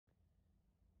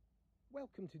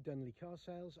Welcome to Dunley Car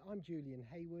Sales. I'm Julian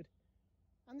Hayward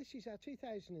and this is our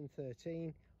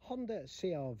 2013 Honda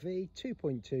CR-V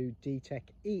 2.2 D-Tech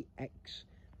EX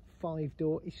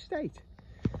 5-door estate.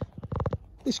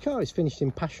 This car is finished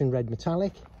in passion red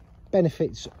metallic,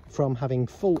 benefits from having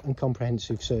full and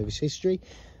comprehensive service history.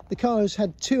 The car has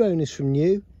had 2 owners from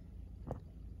new,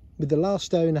 with the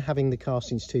last owner having the car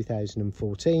since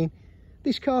 2014.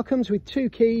 This car comes with 2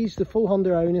 keys, the full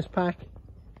Honda owners pack,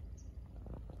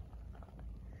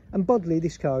 and bodily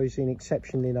this car is in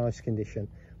exceptionally nice condition.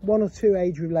 1 or 2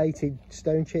 age-related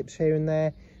stone chips here and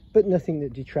there, but nothing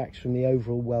that detracts from the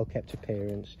overall well-kept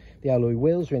appearance. The alloy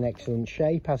wheels are in excellent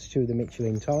shape, as to the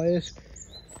Michelin tyres.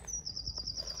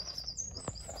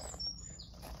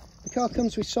 The car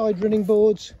comes with side running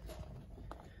boards.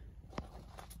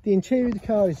 The interior of the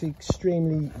car is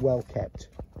extremely well kept.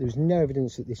 There's no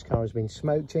evidence that this car has been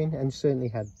smoked in, and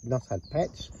certainly not had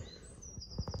pets.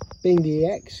 Being the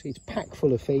EX, it's packed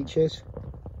full of features.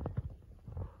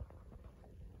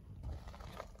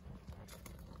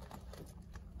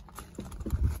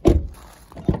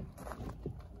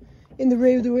 In the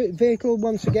rear of the vehicle,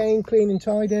 once again, clean and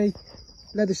tidy.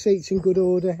 Leather seats in good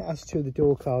order, as to the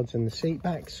door cards and the seat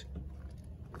backs.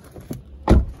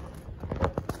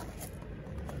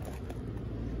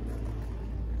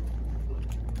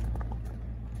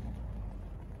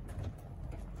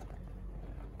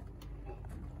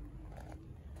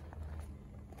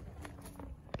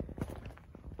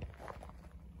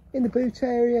 In the boot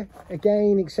area,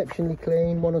 again exceptionally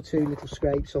clean, 1 or 2 little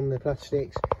scrapes on the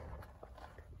plastics,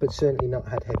 but certainly not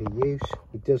had heavy use.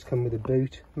 It does come with a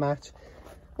boot mat.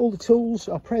 All the tools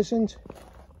are present.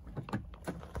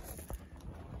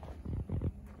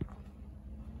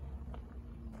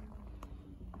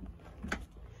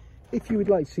 If you would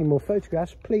like to see more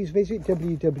photographs, please visit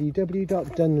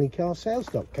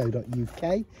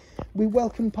www.dunleycarsales.co.uk. We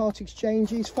welcome part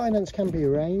exchanges, finance can be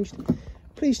arranged.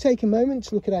 Please take a moment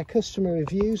to look at our customer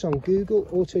reviews on Google,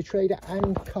 Auto Trader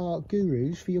and Car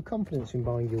Gurus for your confidence in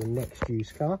buying your next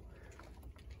used car.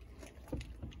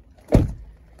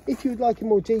 If you would like a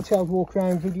more detailed walk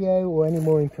around video or any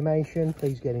more information,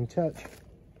 please get in touch.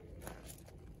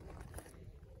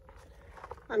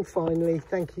 And finally,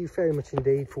 thank you very much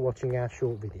indeed for watching our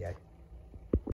short video.